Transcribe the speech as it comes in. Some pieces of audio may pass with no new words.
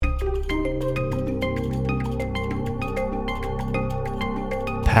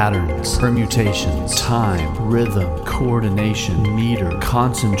patterns, permutations, time, rhythm, coordination, meter,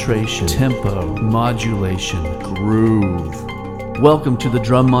 concentration, tempo, modulation, groove. Welcome to the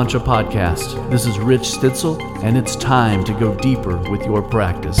Drum Mantra Podcast. This is Rich Stitzel, and it's time to go deeper with your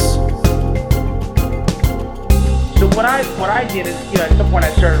practice. So what I did is, at some point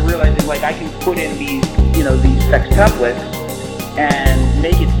I started realizing, I can put in these sextuplets and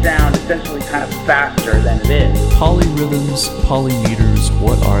make it sound essentially kind of faster than it is. Polyrhythms, polymeters,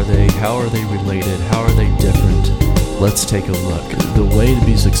 what are they? How are they related? How are they different? Let's take a look. The way to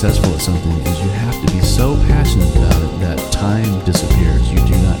be successful at something is you have to be so passionate about it that time disappears. You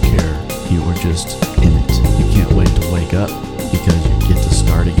do not care. You are just in it. You can't wait to wake up because you get to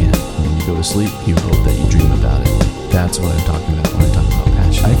start again. And when you go to sleep, you hope that you dream about it. That's what I'm talking about when I talk about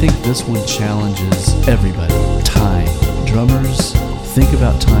passion. I think this one challenges everybody. Time. Drummers think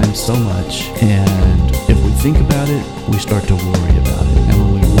about time so much, and if we think about it, we start to worry about it. And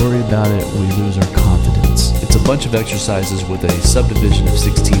when we worry about it, we lose our confidence. It's a bunch of exercises with a subdivision of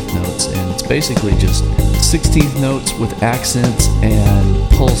 16th notes, and it's basically just 16th notes with accents and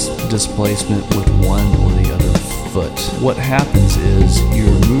pulse displacement with one or the other foot. What happens is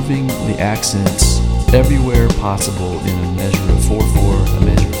you're moving the accents everywhere possible in a measure of 4/4, a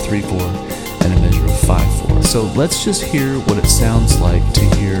measure of 3/4, and a measure of 5/4. So let's just hear what it sounds like to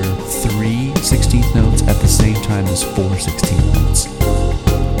hear 3 16th notes at the same time as 4 16th notes.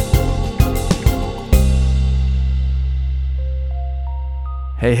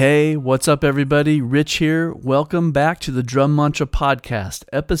 Hey, what's up everybody? Rich here. Welcome back to the Drum Mantra Podcast,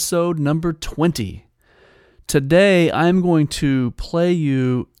 episode number 20. Today I'm going to play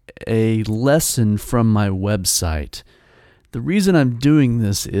you a lesson from my website. The reason I'm doing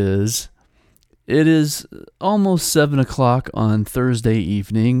this is it is almost 7 o'clock on Thursday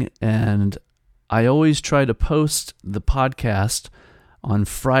evening, and I always try to post the podcast on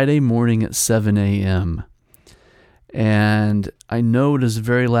Friday morning at 7 a.m. And I know it is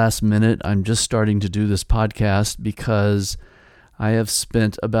very last minute. I'm just starting to do this podcast because I have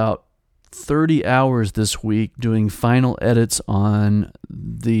spent about 30 hours this week doing final edits on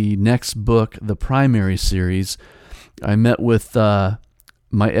the next book, the primary series. I met with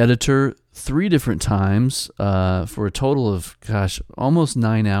my editor 3 different times for a total of, almost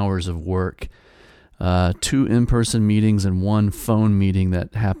 9 hours of work. 2 in-person meetings and 1 phone meeting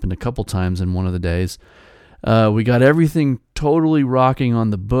that happened a couple times in one of the days. We got everything totally rocking on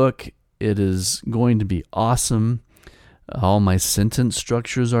the book. It is going to be awesome. All my sentence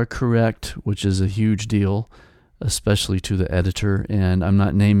structures are correct, which is a huge deal, especially to the editor. And I'm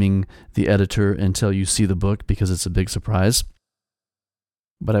not naming the editor until you see the book because it's a big surprise.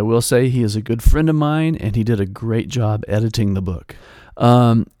 But I will say he is a good friend of mine, and he did a great job editing the book.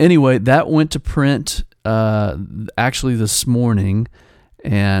 Anyway, that went to print actually this morning,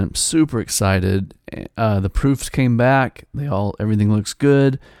 and I'm super excited. The proofs came back. Everything looks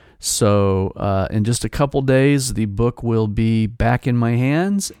good. So in just a couple days, the book will be back in my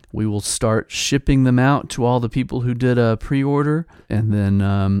hands. We will start shipping them out to all the people who did a pre-order. And then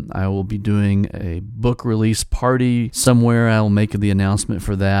I will be doing a book release party somewhere. I'll make the announcement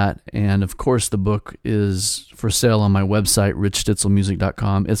for that. And of course, the book is for sale on my website,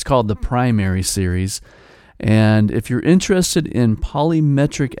 richstitzelmusic.com. It's called the Primary Series. And if you're interested in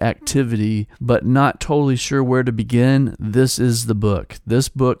polymetric activity but not totally sure where to begin, this is the book. This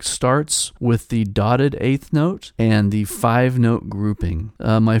book starts with the dotted 8th note and the 5-note grouping.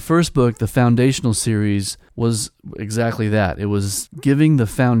 My first book, the Foundational Series, was exactly that. It was giving the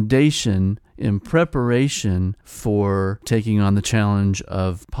foundation in preparation for taking on the challenge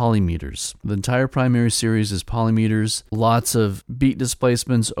of polymeters. The entire primary series is polymeters, lots of beat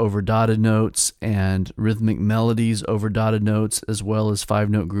displacements over dotted notes and rhythmic melodies over dotted notes, as well as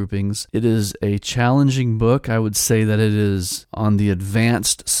 5-note groupings. It is a challenging book. I would say that it is on the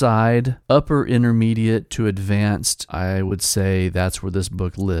advanced side, upper intermediate to advanced. I would say that's where this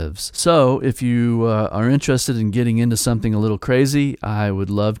book lives. So if you are interested in getting into something a little crazy, I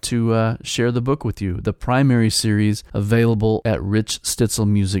would love to share the book with you. The Primary Series, available at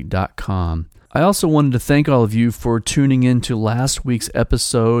richstitzelmusic.com. I also wanted to thank all of you for tuning in to last week's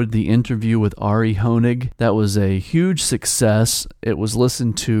episode, the interview with Ari Honig. That was a huge success. It was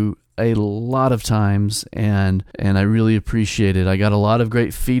listened to a lot of times, and I really appreciate it. I got a lot of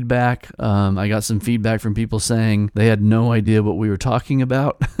great feedback. I got some feedback from people saying they had no idea what we were talking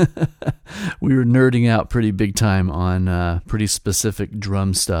about. We were nerding out pretty big time on pretty specific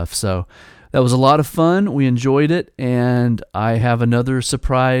drum stuff. So that was a lot of fun. We enjoyed it, and I have another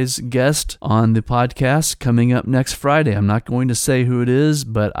surprise guest on the podcast coming up next Friday. I'm not going to say who it is,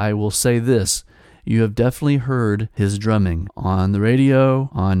 but I will say this. you have definitely heard his drumming on the radio,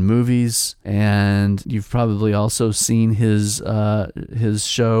 on movies, and you've probably also seen his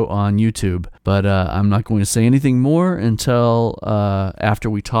show on YouTube. But I'm not going to say anything more until after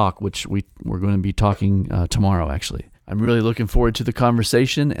we talk, which we're going to be talking tomorrow, actually. I'm really looking forward to the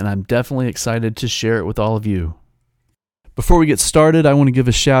conversation, and I'm definitely excited to share it with all of you. Before we get started, I want to give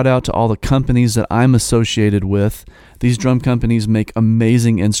a shout out to all the companies that I'm associated with. These drum companies make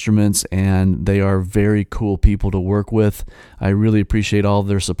amazing instruments, and they are very cool people to work with. I really appreciate all of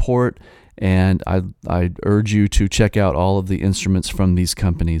their support, and I urge you to check out all of the instruments from these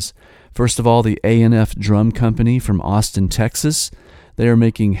companies. First of all, the A&F Drum Company from Austin, Texas. They are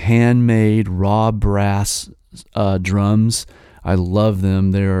making handmade raw brass drums. I love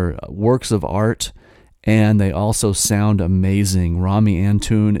them. They're works of art, and they also sound amazing. Rami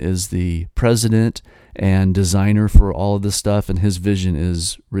Antoon is the president and designer for all of this stuff, and his vision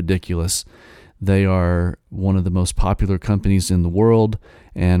is ridiculous. They are one of the most popular companies in the world,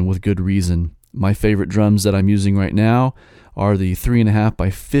 and with good reason. My favorite drums that I'm using right now are the 3.5 by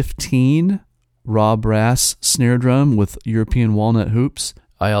 15 raw brass snare drum with European walnut hoops.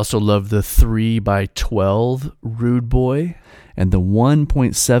 I also love the 3 by 12 Rude Boy and the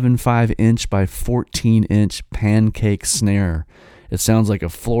 1.75 inch by 14 inch pancake snare. It sounds like a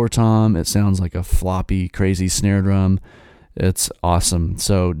floor tom. It sounds like a floppy, crazy snare drum. It's awesome.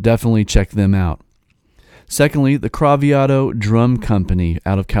 So definitely check them out. Secondly, the Craviotto Drum Company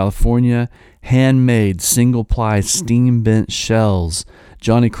out of California, handmade single-ply steam-bent shells.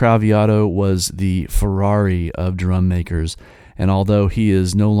 Johnny Craviotto was the Ferrari of drum makers. And although he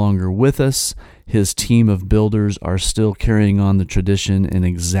is no longer with us, his team of builders are still carrying on the tradition in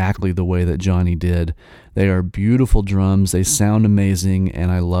exactly the way that Johnny did. They are beautiful drums. They sound amazing, and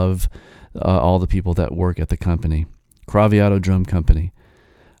I love all the people that work at the company. Craviotto Drum Company.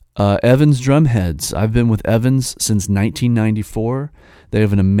 Evans Drumheads. I've been with Evans since 1994. They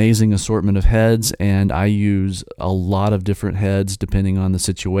have an amazing assortment of heads, and I use a lot of different heads depending on the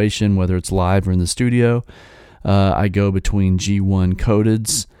situation, whether it's live or in the studio. I go between G1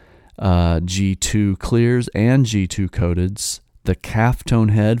 coateds, G2 clears, and G2 coateds. The calf tone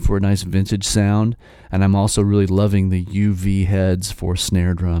head for a nice vintage sound, and I'm also really loving the UV heads for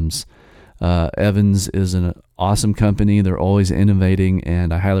snare drums. Evans is an awesome company. They're always innovating,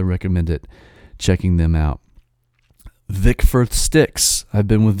 and I highly recommend it. Checking them out. Vic Firth sticks. I've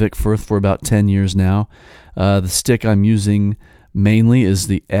been with Vic Firth for about 10 years now. The stick I'm using mainly is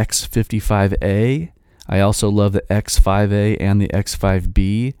the X55A. I also love the X5A and the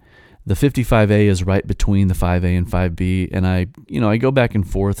X5B. The 55A is right between the 5A and 5B, and I go back and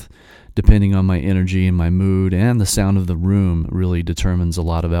forth depending on my energy and my mood, and the sound of the room really determines a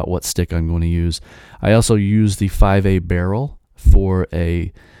lot about what stick I'm going to use. I also use the 5A barrel for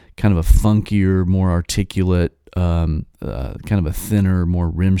a kind of a funkier, more articulate, kind of a thinner, more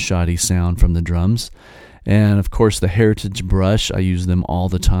rim-shotty sound from the drums. And of course the Heritage brush, I use them all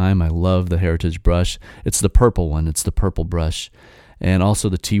the time. I love the Heritage brush. It's the purple one. It's the purple brush. And also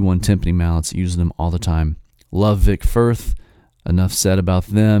the T1 timpani mallets, use them all the time. Love Vic Firth. Enough said about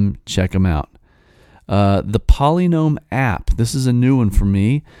them. Check them out. The Polynome app. This is a new one for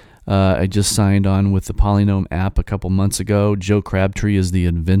me. I just signed on with the Polynome app a couple months ago. Joe Crabtree is the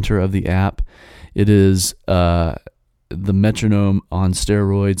inventor of the app. It is the metronome on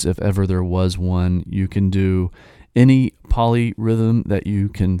steroids, if ever there was one. You can do any polyrhythm that you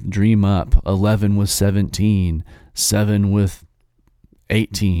can dream up. 11 with 17, 7 with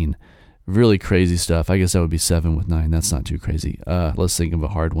 18. Really crazy stuff. I guess that would be 7 with 9. That's not too crazy. Let's think of a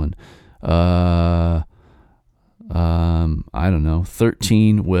hard one. I don't know.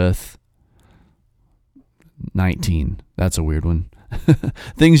 13 with 19. That's a weird one.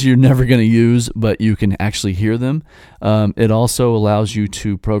 Things you're never going to use, but you can actually hear them. It also allows you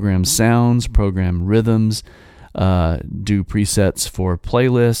to program sounds, program rhythms, do presets for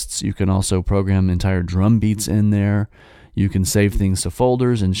playlists. You can also program entire drum beats in there. You can save things to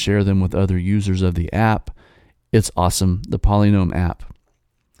folders and share them with other users of the app. It's awesome, the Polynome app.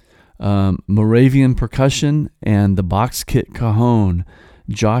 Moravian Percussion and the Box Kit Cajon.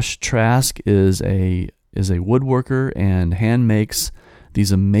 Josh Trask is a woodworker and hand makes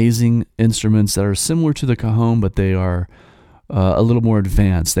these amazing instruments that are similar to the cajon, but they are a little more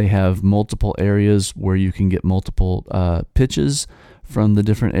advanced. They have multiple areas where you can get multiple pitches from the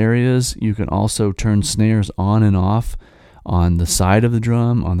different areas. You can also turn snares on and off on the side of the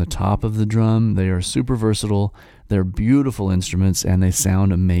drum, on the top of the drum. They are super versatile. They're beautiful instruments, and they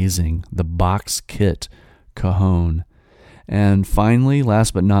sound amazing. The Box Kit Cajon. And finally,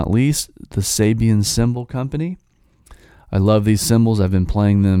 last but not least, the Sabian Cymbal Company. I love these cymbals. I've been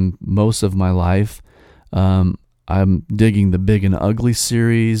playing them most of my life. I'm digging the Big and Ugly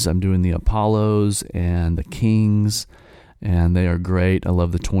series. I'm doing the Apollos and the Kings, and they are great. I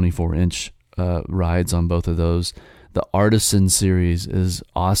love the 24-inch rides on both of those. The Artisan series is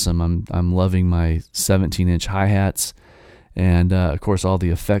awesome. I'm loving my 17-inch hi-hats, and of course all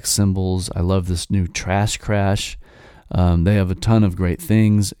the effects cymbals. I love this new Trash Crash. They have a ton of great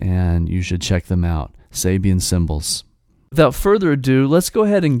things, and you should check them out. Sabian Cymbals. Without further ado, let's go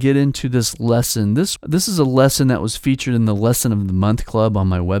ahead and get into this lesson. This is a lesson that was featured in the Lesson of the Month Club on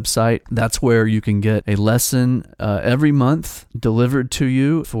my website. That's where you can get a lesson every month delivered to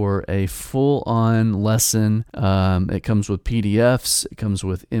you for a full-on lesson. It comes with PDFs, it comes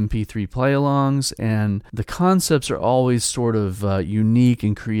with MP3 play-alongs, and the concepts are always sort of unique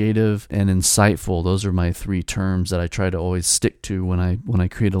and creative and insightful. Those are my three terms that I try to always stick to when I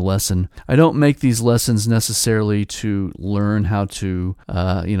create a lesson. I don't make these lessons necessarily to learn how to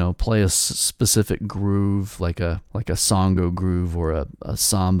play a specific groove like a songo groove or a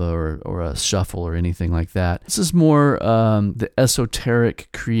samba or a shuffle or anything like that. This is more the esoteric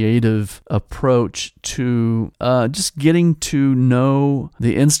creative approach to just getting to know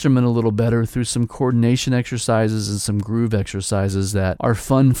the instrument a little better through some coordination exercises and some groove exercises that are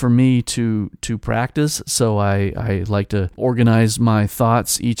fun for me to practice. So I like to organize my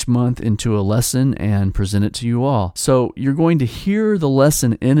thoughts each month into a lesson and present it to you all. So you're going to hear the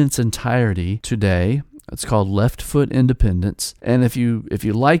lesson in its entirety today. It's called Left Foot Independence, and if you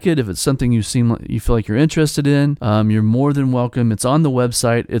like it, if it's something you feel like you're interested in, you're more than welcome. It's on the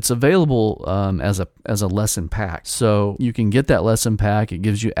website. It's available as a lesson pack, so you can get that lesson pack. It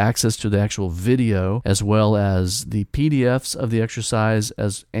gives you access to the actual video as well as the PDFs of the exercise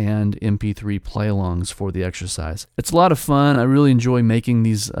and MP3 play-alongs for the exercise. It's a lot of fun. I really enjoy making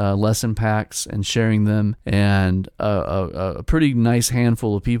these lesson packs and sharing them, and a pretty nice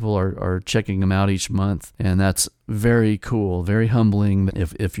handful of people are checking them out each month. And that's very cool, very humbling.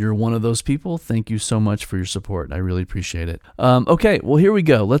 If you're one of those people, thank you so much for your support. I really appreciate it. Okay, well, here we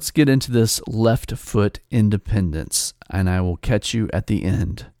go. Let's get into this left foot independence, and I will catch you at the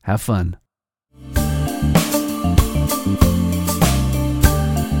end. Have fun.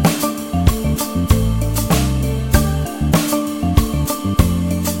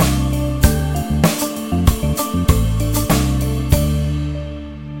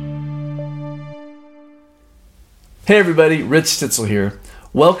 Hey everybody, Rich Stitzel here.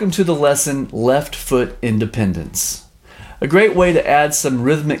 Welcome to the lesson Left Foot Independence. A great way to add some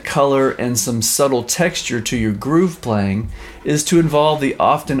rhythmic color and some subtle texture to your groove playing is to involve the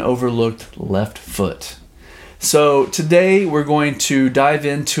often overlooked left foot. So today we're going to dive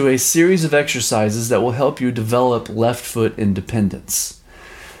into a series of exercises that will help you develop left foot independence.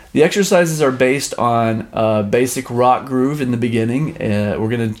 The exercises are based on a basic rock groove in the beginning. We're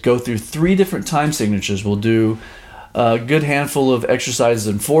going to go through 3 different time signatures. We'll do a good handful of exercises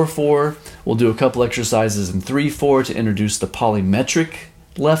in 4/4. We'll do a couple exercises in 3/4 to introduce the polymetric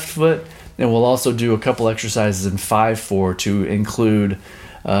left foot, and we'll also do a couple exercises in 5/4 to include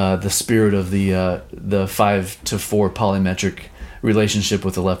the spirit of the 5-4 polymetric relationship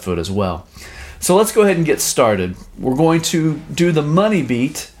with the left foot as well. So let's go ahead and get started. We're going to do the money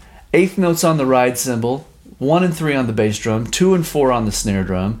beat, 8th notes on the ride cymbal, 1 and 3 on the bass drum, 2 and 4 on the snare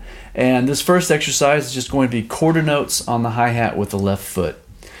drum, and this first exercise is just going to be quarter notes on the hi-hat with the left foot.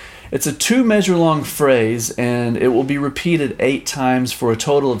 It's a 2-measure long phrase, and it will be repeated 8 times for a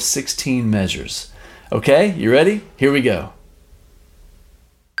total of 16 measures. Okay, you ready? Here we go.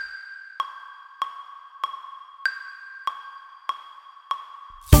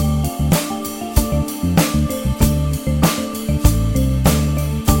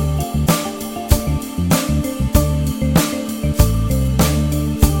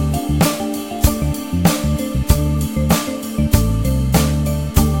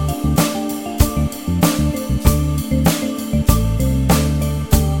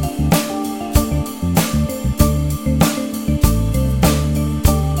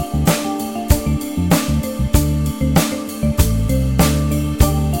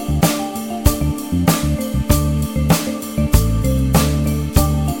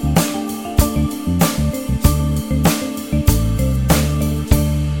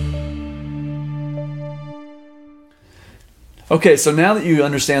 Okay, so now that you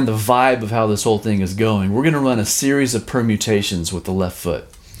understand the vibe of how this whole thing is going, we're going to run a series of permutations with the left foot.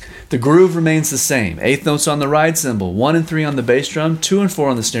 The groove remains the same. 8th notes on the ride cymbal, 1 and 3 on the bass drum, 2 and 4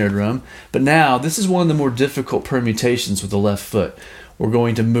 on the snare drum. But now, this is one of the more difficult permutations with the left foot. we're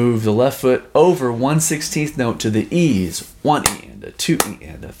going to move the left foot over 1/16 note to the E's. 1 E and a 2 E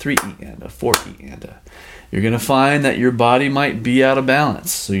and a 3 E and a 4 E and a. You're going to find that your body might be out of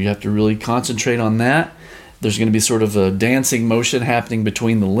balance, so you have to really concentrate on that. There's going to be sort of a dancing motion happening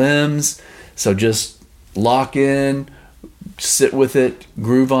between the limbs, so just lock in, sit with it,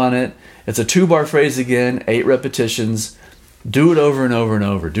 groove on it. It's a 2-bar phrase again, 8 repetitions. Do it over and over and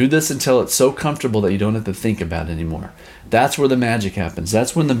over. Do this until it's so comfortable that you don't have to think about it anymore. That's where the magic happens.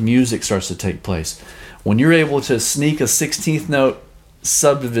 That's when the music starts to take place. When you're able to sneak a 16th note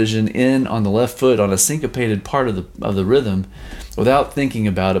subdivision in on the left foot on a syncopated part of the rhythm without thinking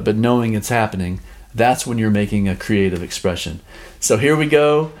about it but knowing it's happening, that's when you're making a creative expression. So here we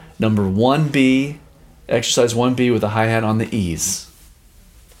go. Number 1B, exercise 1B with a hi-hat on the E's.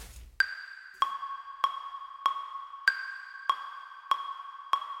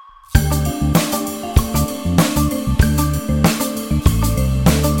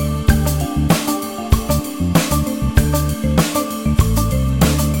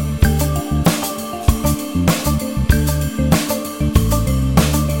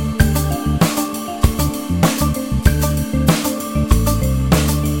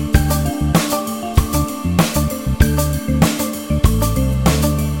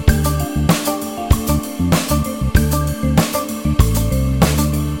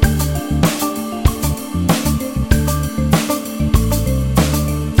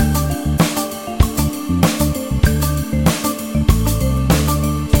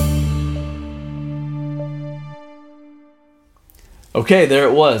 Okay, there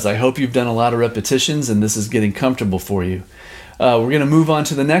it was. I hope you've done a lot of repetitions and this is getting comfortable for you. We're going to move on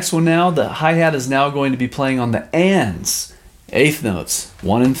to the next one now. The hi-hat is now going to be playing on the ands, 8th notes,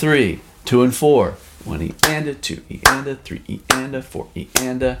 1 and 3, 2 and 4, 1 E and a, 2 E and a, 3 E and a, 4 E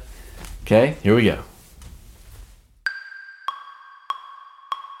and a. Okay, here we go.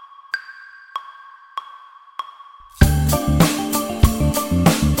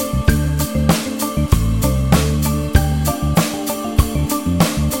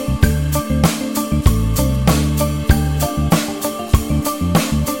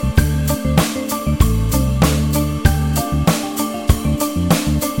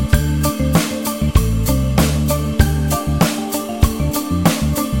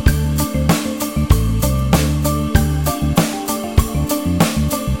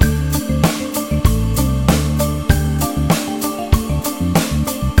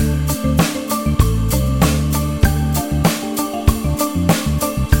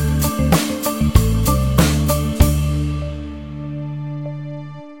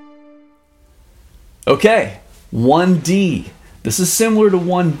 Okay, 1D. This is similar to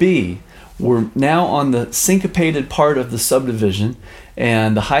 1B. We're now on the syncopated part of the subdivision,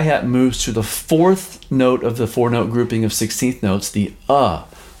 and the hi-hat moves to the 4th note of the 4-note grouping of 16th notes, the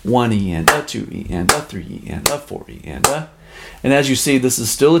 1 E and a, 2 E and a, 3 E and a, 4 E and a. And as you see, this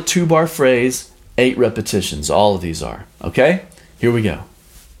is still a 2-bar phrase, 8 repetitions. All of these are. Okay, here we go.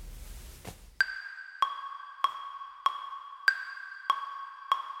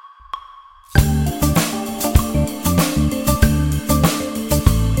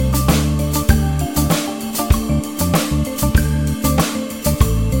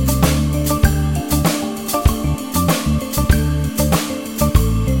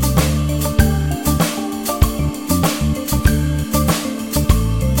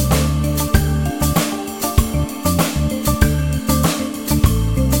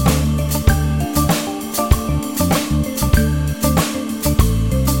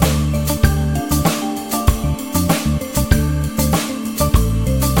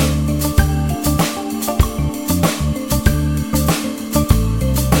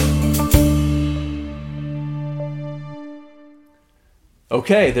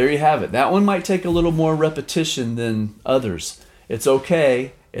 Okay, there you have it. That one might take a little more repetition than others. It's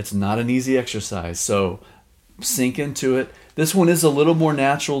okay. It's not an easy exercise, so sink into it. This one is a little more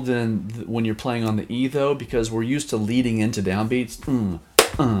natural than when you're playing on the E, though, because we're used to leading into downbeats.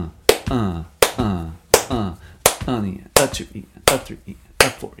 A 2 E, a 3 E, a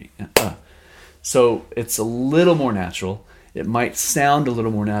 4 E, So it's a little more natural. It might sound a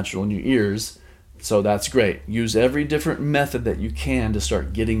little more natural in your ears. So that's great. Use every different method that you can to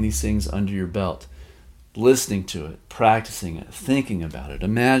start getting these things under your belt. Listening to it, practicing it, thinking about it,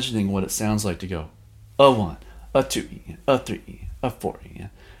 imagining what it sounds like to go a 1, a 2 E, a 3 E, a 4 E,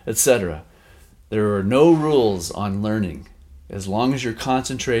 etc. There are no rules on learning. As long as you're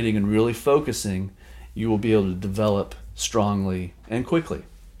concentrating and really focusing, you will be able to develop strongly and quickly.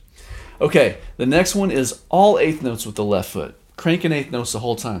 Okay, the next one is all 8th notes with the left foot. Cranking 8th notes the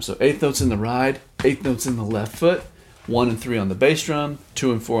whole time. So 8th notes in the ride, 8th notes in the left foot. 1 and 3 on the bass drum,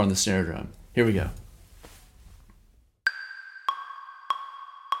 2 and 4 on the snare drum. Here we go.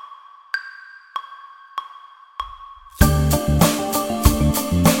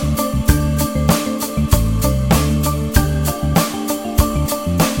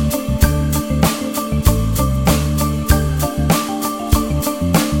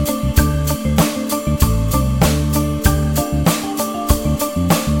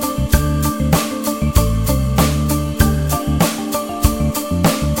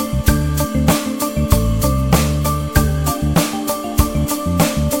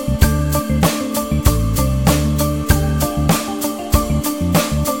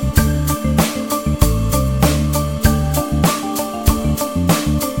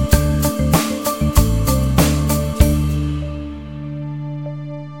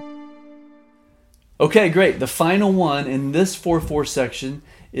 Okay, great. The final one in this 4/4 section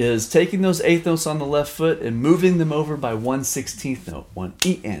is taking those eighth notes on the left foot and moving them over by 1/16 note. 1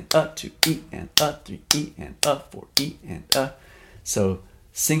 E and a, 2 E and a, 3 E and a, 4 E and a. So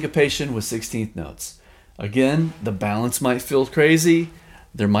syncopation with 16th notes. Again, the balance might feel crazy.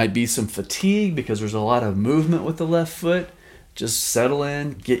 There might be some fatigue because there's a lot of movement with the left foot. Just settle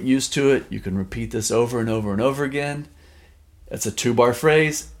in, get used to it. You can repeat this over and over and over again. It's a 2-bar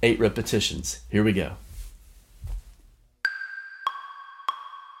phrase, 8 repetitions. Here we go.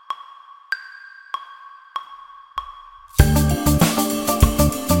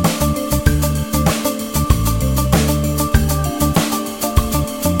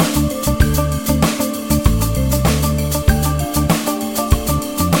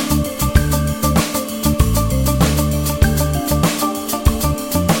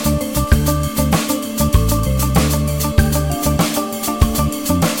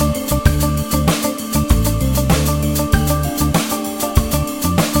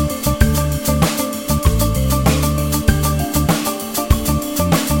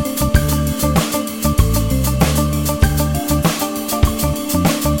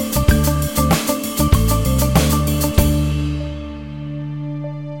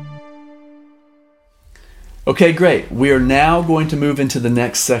 Okay, great. We are now going to move into the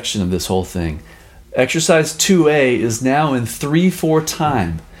next section of this whole thing. Exercise 2A is now in 3/4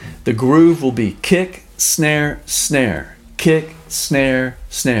 time. The groove will be kick, snare, snare, kick, snare,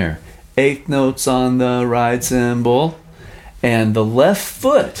 snare. Eighth notes on the ride cymbal. And the left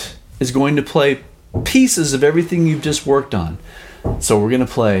foot is going to play pieces of everything you've just worked on. So we're going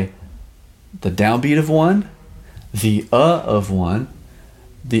to play the downbeat of 1, the of 1,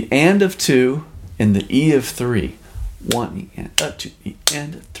 the and of 2, and the E of 3. 1 E and a, 2 E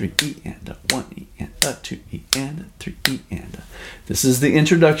and a, 3 E and a, 1 E and a, 2 E and a, 3 E and a. This is the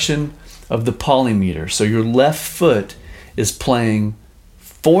introduction of the polymeter. So your left foot is playing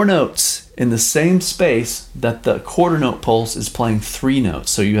 4 notes in the same space that the quarter note pulse is playing 3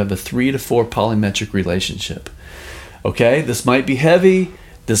 notes. So you have a 3 to 4 polymetric relationship. Okay, this might be heavy,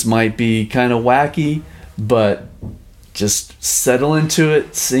 this might be kind of wacky, but just settle into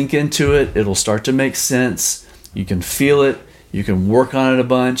it, sink into it. It'll start to make sense. You can feel it. You can work on it a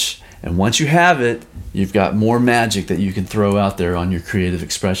bunch. And once you have it, you've got more magic that you can throw out there on your creative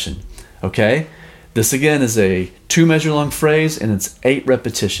expression. Okay? This again is a 2-measure long phrase and it's 8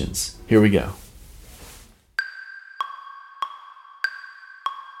 repetitions. Here we go.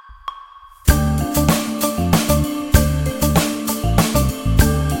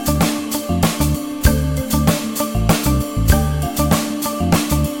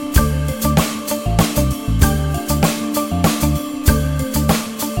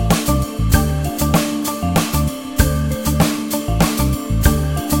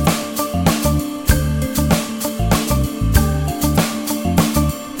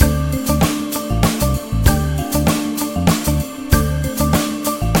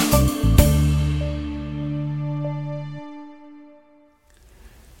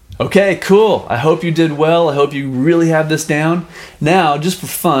 Okay, cool. I hope you did well. I hope you really have this down. Now, just for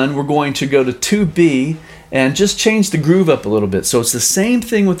fun, we're going to go to 2B and just change the groove up a little bit. So it's the same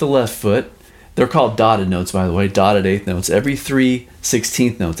thing with the left foot. They're called dotted notes, by the way, dotted eighth notes. Every 3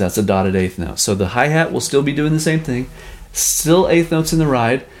 16th notes, that's a dotted eighth note. So the hi-hat will still be doing the same thing. Still eighth notes in the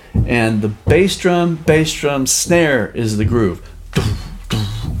ride. And the bass drum, snare is the groove.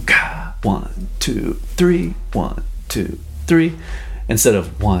 1, 2, 3, 1, 2, 3. Instead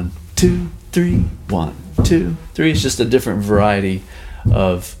of 1, 2, 3, 1, 2, 3. It's just a different variety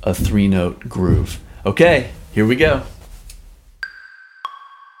of a 3-note groove. Okay, here we go.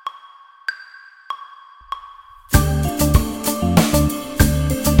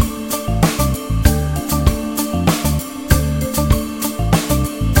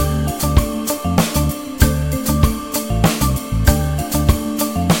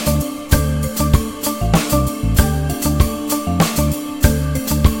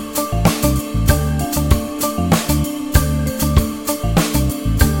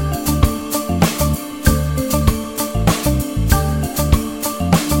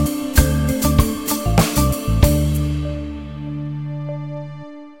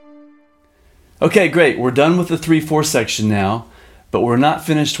 Okay, great. We're done with the 3/4 section now, but we're not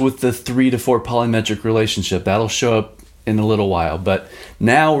finished with the 3-4 polymetric relationship. That'll show up in a little while. But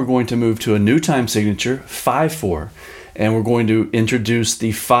now we're going to move to a new time signature, 5/4, and we're going to introduce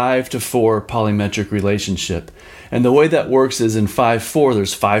the 5-4 polymetric relationship. And the way that works is in 5/4,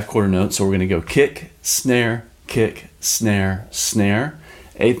 there's 5 quarter notes. So we're going to go kick, snare, snare.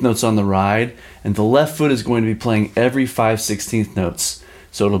 Eighth notes on the ride, and the left foot is going to be playing every 5/16 notes.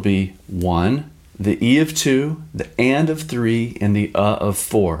 So it'll be 1, the E of 2, the and of 3, and the of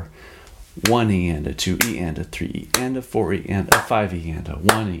 4. 1 E and a 2 E and a 3 E and a 4 E and a 5 E and a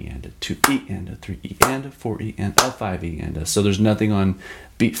 1 E and a 2 E and a 3 E and a 4 E and a 5 E and a. So there's nothing on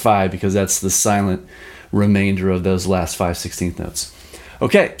beat 5 because that's the silent remainder of those last 5/16 notes.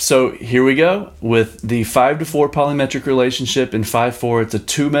 Okay, so here we go with the 5-4 polymetric relationship in 5/4. It's a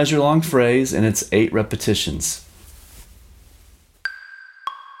 2 measure long phrase and it's 8 repetitions.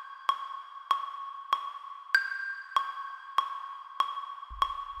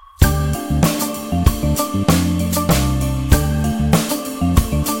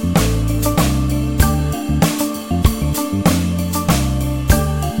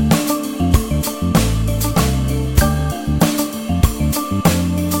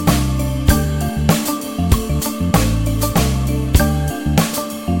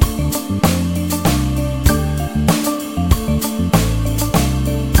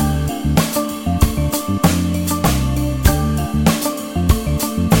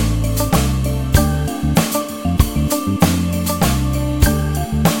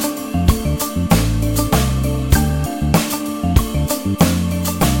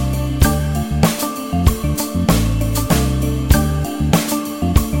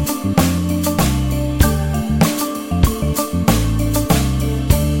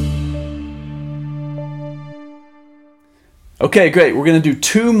 Okay, great. We're going to do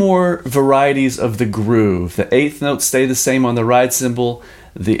 2 more varieties of the groove. The 8th notes stay the same on the ride cymbal.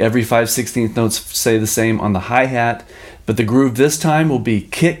 The every 5/16 notes stay the same on the hi-hat. But the groove this time will be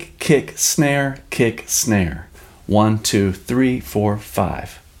kick, snare, 1, 2, 3, 4,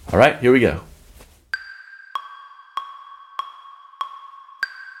 5. All right, here we go.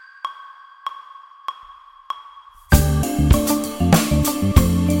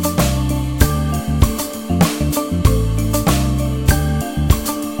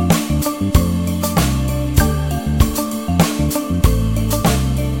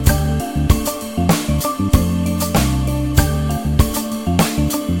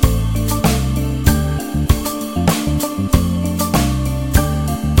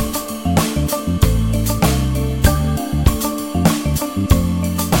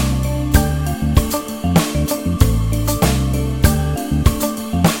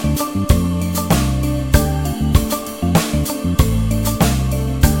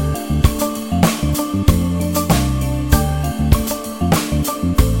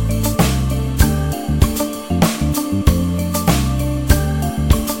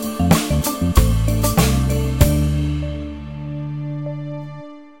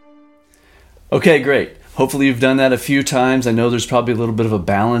 Okay, great. Hopefully you've done that a few times. I know there's probably a little bit of a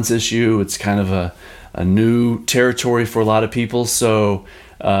balance issue. It's kind of a new territory for a lot of people. So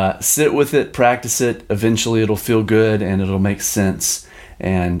sit with it, practice it. Eventually it'll feel good and it'll make sense.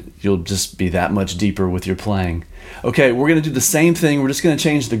 And you'll just be that much deeper with your playing. Okay, we're going to do the same thing. We're just going to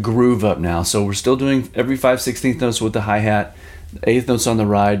change the groove up now. So we're still doing every 5/16 notes with the hi-hat, the 8th notes on the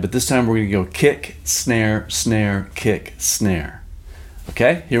ride. But this time we're going to go kick, snare, kick, snare.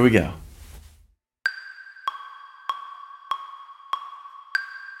 Okay, here we go.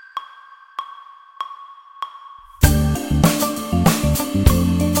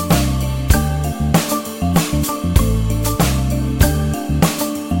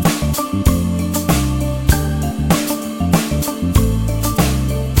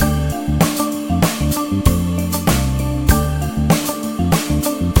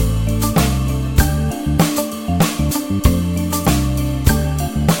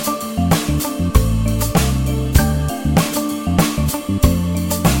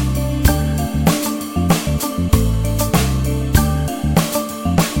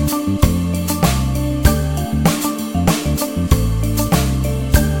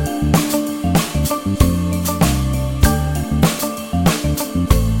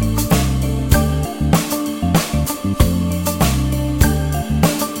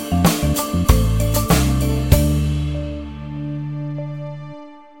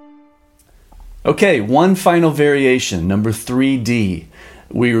 Okay, one final variation, number 3D.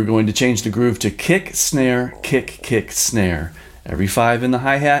 We are going to change the groove to kick, snare, kick, snare. Every 5 in the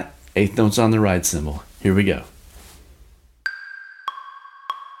hi-hat, 8th notes on the ride cymbal. Here we go.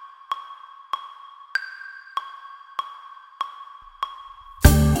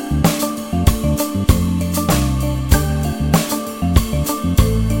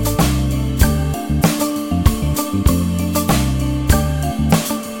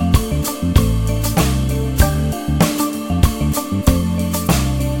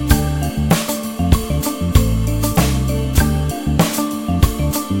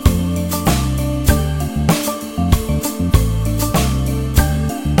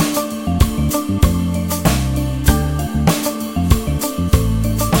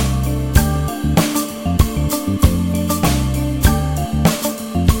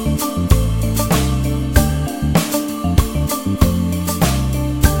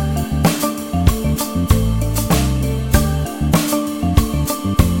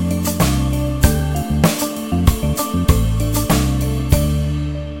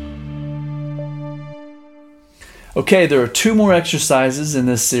 Okay, there are 2 more exercises in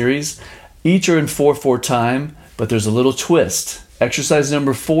this series. Each are in 4/4 time, but there's a little twist. Exercise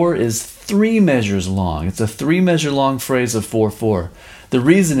number 4 is 3 measures long. It's a 3-measure long phrase of 4/4. The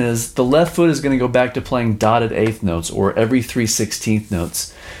reason is the left foot is going to go back to playing dotted eighth notes, or every 3/16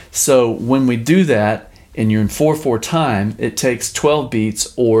 notes. So when we do that, and you're in 4/4 time, it takes 12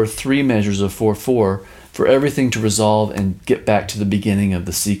 beats or 3 measures of 4/4 for everything to resolve and get back to the beginning of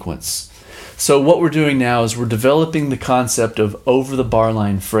the sequence. So what we're doing now is we're developing the concept of over the bar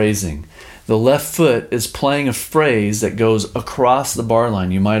line phrasing. The left foot is playing a phrase that goes across the bar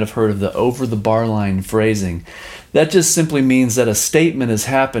line. You might have heard of the over the bar line phrasing. That just simply means that a statement is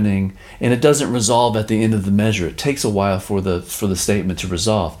happening and it doesn't resolve at the end of the measure. It takes a while for the statement to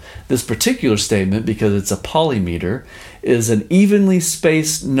resolve. This particular statement, because it's a polymeter, is an evenly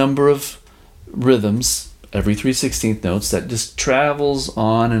spaced number of rhythms every 3/16 notes that just travels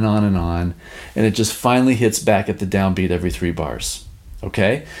on and on and on, and it just finally hits back at the downbeat every 3 bars.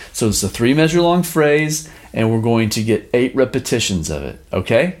 Okay, so it's a 3-measure long phrase, and we're going to get 8 repetitions of it.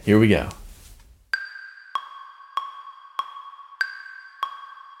 Okay, here we go.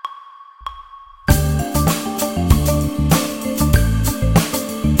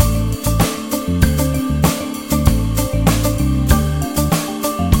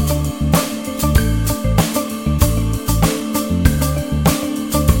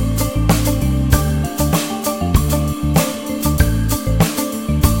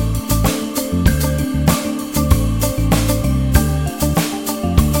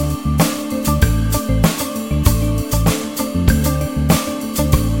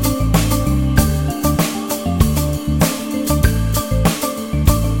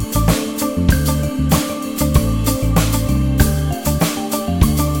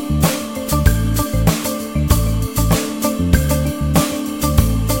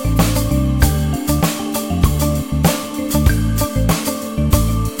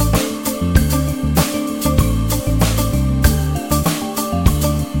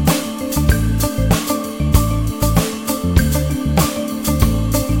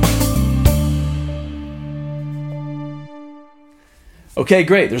 Okay,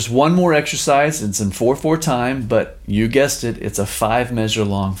 great. There's one more exercise. It's in 4/4 time, but you guessed it, it's a 5-measure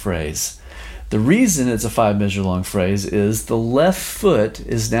long phrase. The reason it's a 5-measure long phrase is the left foot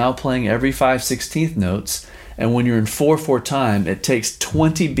is now playing every 5/16 notes, and when you're in 4/4 time, it takes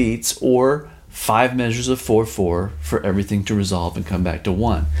 20 beats or 5 measures of 4/4 for everything to resolve and come back to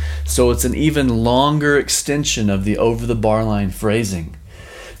 1. So it's an even longer extension of the over the bar line phrasing.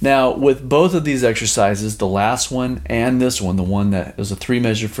 Now, with both of these exercises, the last one and this one, the one that is a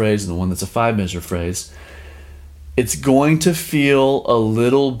 3-measure phrase and the one that's a 5-measure phrase, it's going to feel a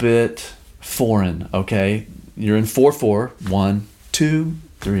little bit foreign, okay? You're in 4/4, 1, 2,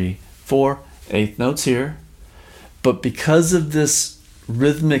 3, 4, 8 notes here. But because of this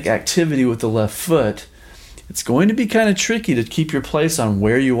rhythmic activity with the left foot, it's going to be kind of tricky to keep your place on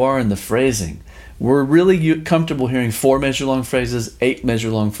where you are in the phrasing. We're really comfortable hearing 4-measure long phrases, 8-measure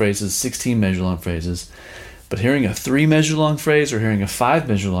long phrases, 16-measure long phrases. But hearing a 3-measure long phrase or hearing a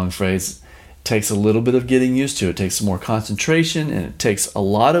 5-measure long phrase takes a little bit of getting used to. It takes some more concentration, and it takes a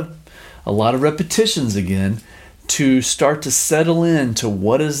lot of repetitions again to start to settle in to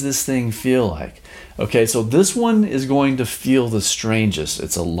what does this thing feel like. Okay, so this one is going to feel the strangest.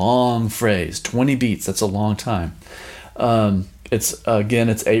 It's a long phrase, 20 beats, that's a long time. It's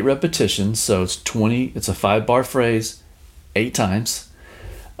 8 repetitions, so it's 20. It's a 5-bar phrase, 8 times.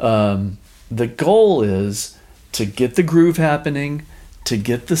 The goal is to get the groove happening, to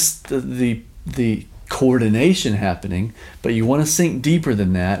get the coordination happening, but you want to sink deeper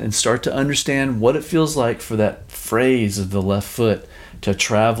than that and start to understand what it feels like for that phrase of the left foot to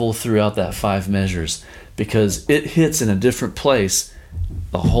travel throughout that 5 measures, because it hits in a different place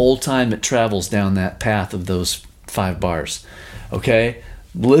the whole time it travels down that path of those 5 bars. Okay,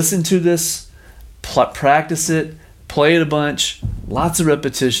 listen to this, practice it, play it a bunch, lots of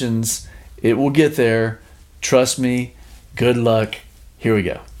repetitions. It will get there. Trust me. Good luck. Here we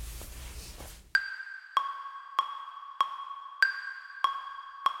go.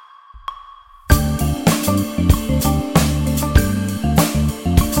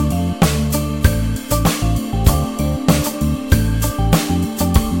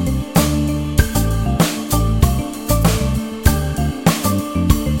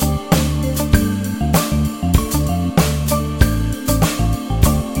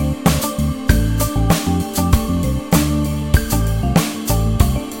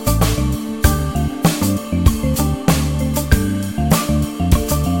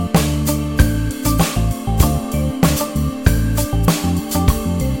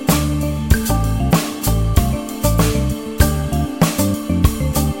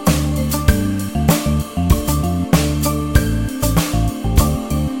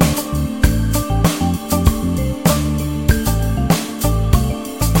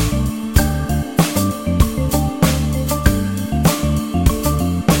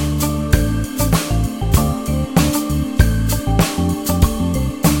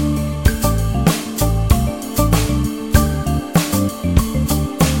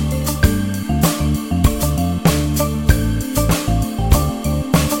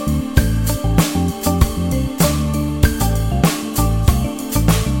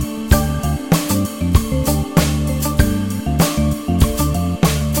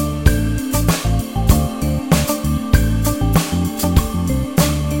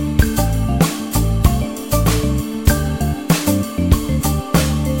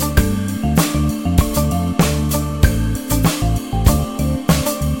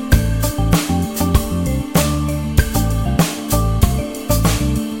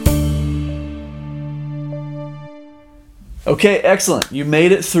 Okay, excellent. You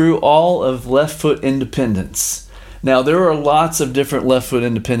made it through all of left foot independence. Now, there are lots of different left foot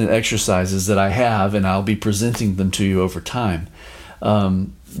independent exercises that I have, and I'll be presenting them to you over time.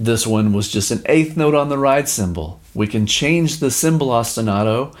 This one was just an eighth note on the ride cymbal. We can change the cymbal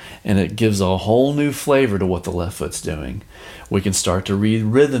ostinato, and it gives a whole new flavor to what the left foot's doing. We can start to read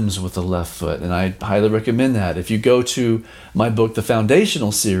rhythms with the left foot, and I highly recommend that. If you go to my book, The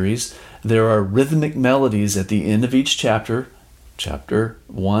Foundational Series, there are rhythmic melodies at the end of each chapter. Chapter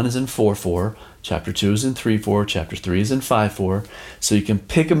 1 is in 4/4, Chapter 2 is in 3/4, Chapter 3 is in 5/4. So you can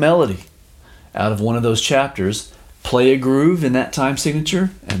pick a melody out of one of those chapters, play a groove in that time signature,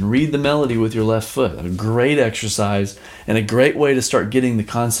 and read the melody with your left foot. A great exercise and a great way to start getting the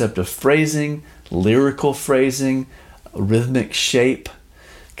concept of phrasing, lyrical phrasing, rhythmic shape.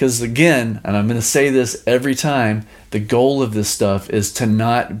 Because again, and I'm going to say this every time, the goal of this stuff is to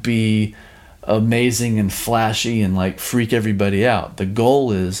not be amazing and flashy and like freak everybody out. The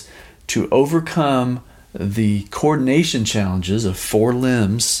goal is to overcome the coordination challenges of four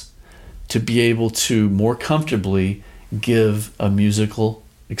limbs to be able to more comfortably give a musical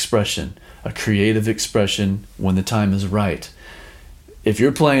expression, a creative expression when the time is right. If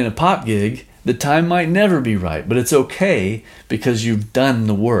you're playing a pop gig, the time might never be right, but it's okay because you've done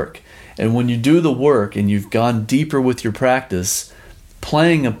the work. And when you do the work and you've gone deeper with your practice,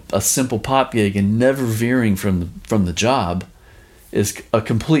 playing a simple pop gig and never veering from the job is a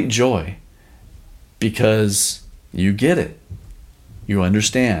complete joy because you get it. You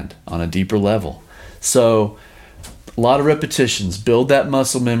understand on a deeper level. So a lot of repetitions, build that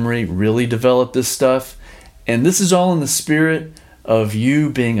muscle memory, really develop this stuff. And this is all in the spirit of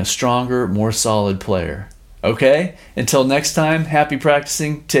you being a stronger, more solid player. Okay? Until next time, happy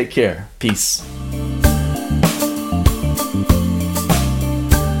practicing. Take care. Peace.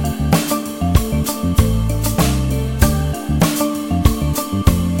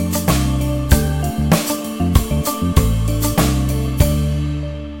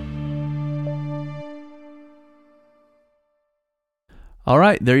 All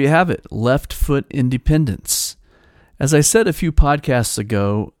right, there you have it, left foot independence. As I said a few podcasts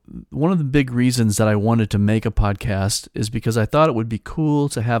ago, one of the big reasons that I wanted to make a podcast is because I thought it would be cool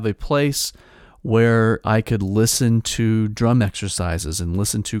to have a place where I could listen to drum exercises and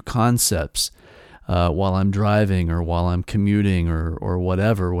listen to concepts while I'm driving or while I'm commuting or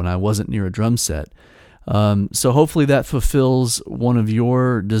whatever when I wasn't near a drum set. So hopefully that fulfills one of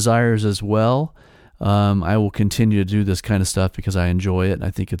your desires as well. I will continue to do this kind of stuff because I enjoy it and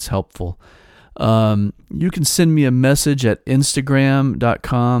I think it's helpful. You can send me a message at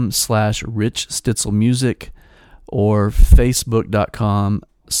Instagram.com/RichStitzelMusic or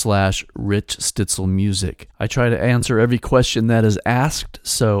Facebook.com/RichStitzelMusic. I try to answer every question that is asked,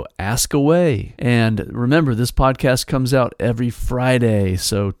 so ask away. And remember, this podcast comes out every Friday,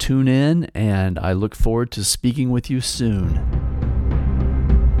 so tune in and I look forward to speaking with you soon.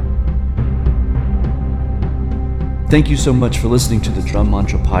 Thank you so much for listening to the Drum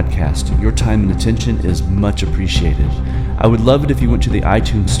Mantra Podcast. Your time and attention is much appreciated. I would love it if you went to the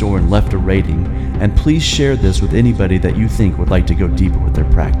iTunes store and left a rating, and please share this with anybody that you think would like to go deeper with their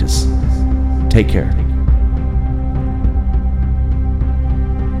practice. Take care.